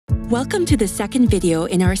Welcome to the second video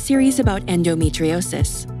in our series about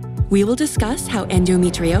endometriosis. We will discuss how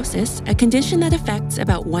endometriosis, a condition that affects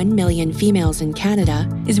about 1 million females in Canada,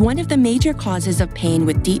 is one of the major causes of pain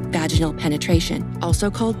with deep vaginal penetration, also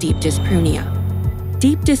called deep dyspareunia.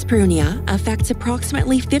 Deep dyspareunia affects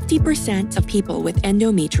approximately 50% of people with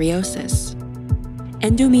endometriosis.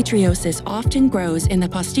 Endometriosis often grows in the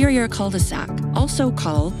posterior cul-de-sac, also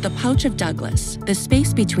called the pouch of Douglas, the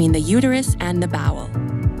space between the uterus and the bowel.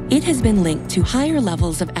 It has been linked to higher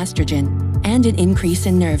levels of estrogen and an increase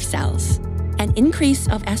in nerve cells. An increase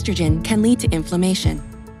of estrogen can lead to inflammation,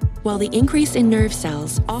 while the increase in nerve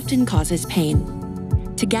cells often causes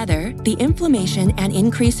pain. Together, the inflammation and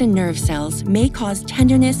increase in nerve cells may cause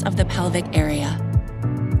tenderness of the pelvic area.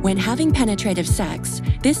 When having penetrative sex,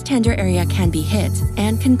 this tender area can be hit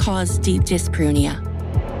and can cause deep dyspareunia.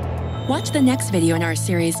 Watch the next video in our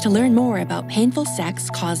series to learn more about painful sex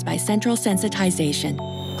caused by central sensitization.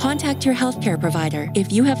 Contact your healthcare provider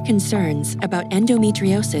if you have concerns about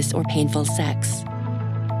endometriosis or painful sex.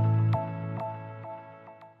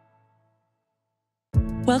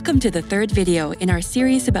 Welcome to the third video in our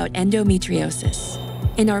series about endometriosis.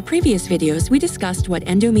 In our previous videos, we discussed what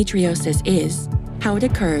endometriosis is, how it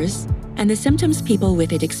occurs, and the symptoms people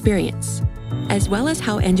with it experience, as well as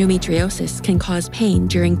how endometriosis can cause pain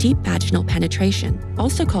during deep vaginal penetration,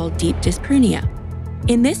 also called deep dyspareunia.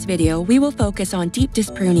 In this video, we will focus on deep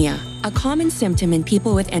dyspareunia, a common symptom in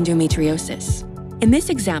people with endometriosis. In this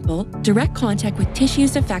example, direct contact with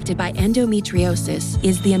tissues affected by endometriosis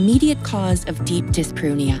is the immediate cause of deep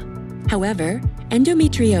dyspareunia. However,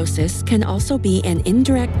 endometriosis can also be an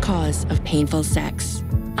indirect cause of painful sex.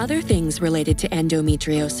 Other things related to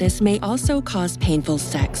endometriosis may also cause painful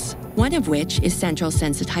sex, one of which is central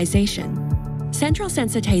sensitization. Central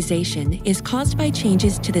sensitization is caused by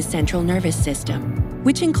changes to the central nervous system,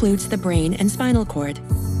 which includes the brain and spinal cord.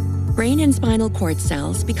 Brain and spinal cord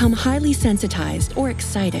cells become highly sensitized or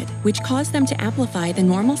excited, which cause them to amplify the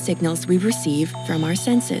normal signals we receive from our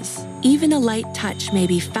senses. Even a light touch may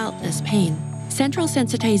be felt as pain. Central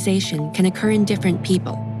sensitization can occur in different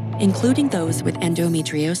people, including those with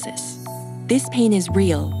endometriosis. This pain is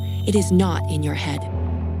real, it is not in your head.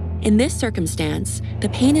 In this circumstance, the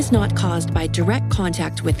pain is not caused by direct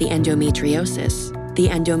contact with the endometriosis. The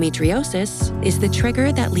endometriosis is the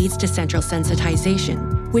trigger that leads to central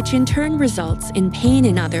sensitization, which in turn results in pain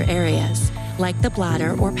in other areas, like the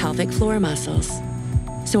bladder or pelvic floor muscles.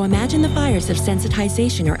 So imagine the fires of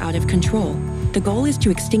sensitization are out of control. The goal is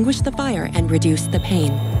to extinguish the fire and reduce the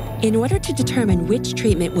pain. In order to determine which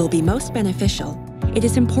treatment will be most beneficial, it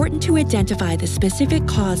is important to identify the specific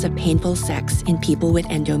cause of painful sex in people with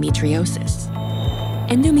endometriosis.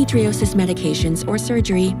 Endometriosis medications or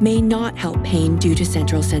surgery may not help pain due to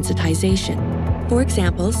central sensitization. For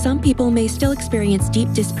example, some people may still experience deep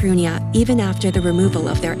dyspareunia even after the removal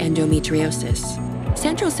of their endometriosis.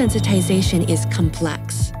 Central sensitization is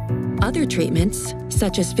complex. Other treatments,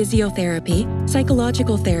 such as physiotherapy,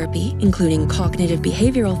 psychological therapy, including cognitive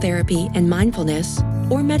behavioral therapy and mindfulness,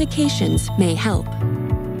 or medications may help.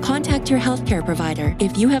 Contact your healthcare provider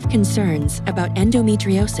if you have concerns about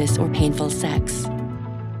endometriosis or painful sex.